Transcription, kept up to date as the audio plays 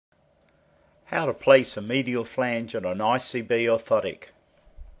How to place a medial flange on an ICB orthotic.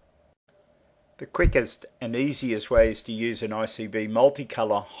 The quickest and easiest way is to use an ICB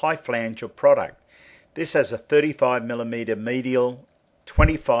multicolour high flanger product. This has a 35mm medial,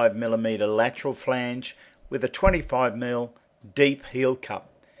 25mm lateral flange with a 25mm deep heel cup.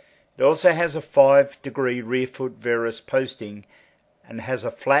 It also has a 5-degree rear foot varus posting and has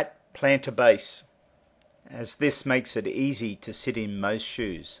a flat plantar base, as this makes it easy to sit in most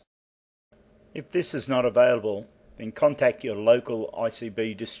shoes. If this is not available, then contact your local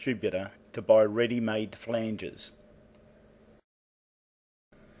ICB distributor to buy ready-made flanges.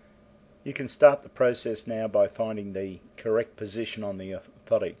 You can start the process now by finding the correct position on the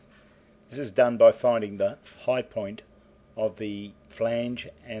orthotic. This is done by finding the high point of the flange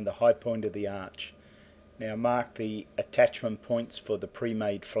and the high point of the arch. Now mark the attachment points for the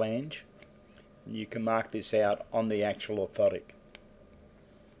pre-made flange. You can mark this out on the actual orthotic.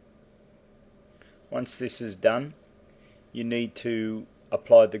 Once this is done, you need to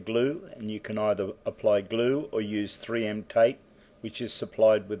apply the glue, and you can either apply glue or use 3M tape, which is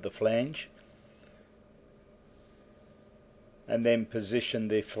supplied with the flange, and then position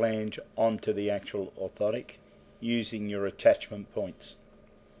the flange onto the actual orthotic using your attachment points.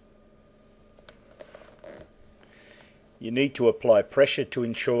 You need to apply pressure to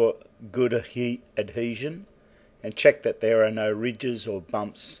ensure good adhesion, and check that there are no ridges or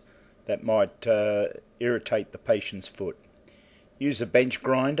bumps that might irritate the patient's foot. Use a bench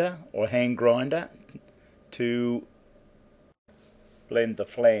grinder or hand grinder to blend the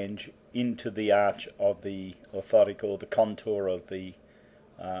flange into the arch of the orthotic or the contour of the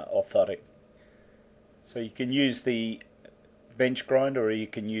orthotic. So you can use the bench grinder or you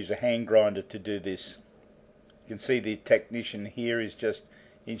can use a hand grinder to do this. You can see the technician here is just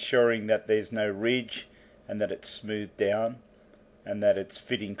ensuring that there's no ridge and that it's smoothed down and that it's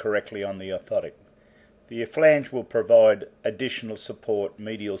fitting correctly on the orthotic. The flange will provide additional support,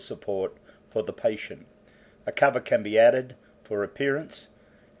 medial support, for the patient. A cover can be added for appearance,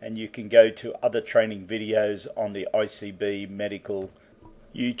 and you can go to other training videos on the ICB Medical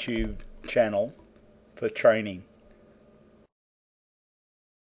YouTube channel for training.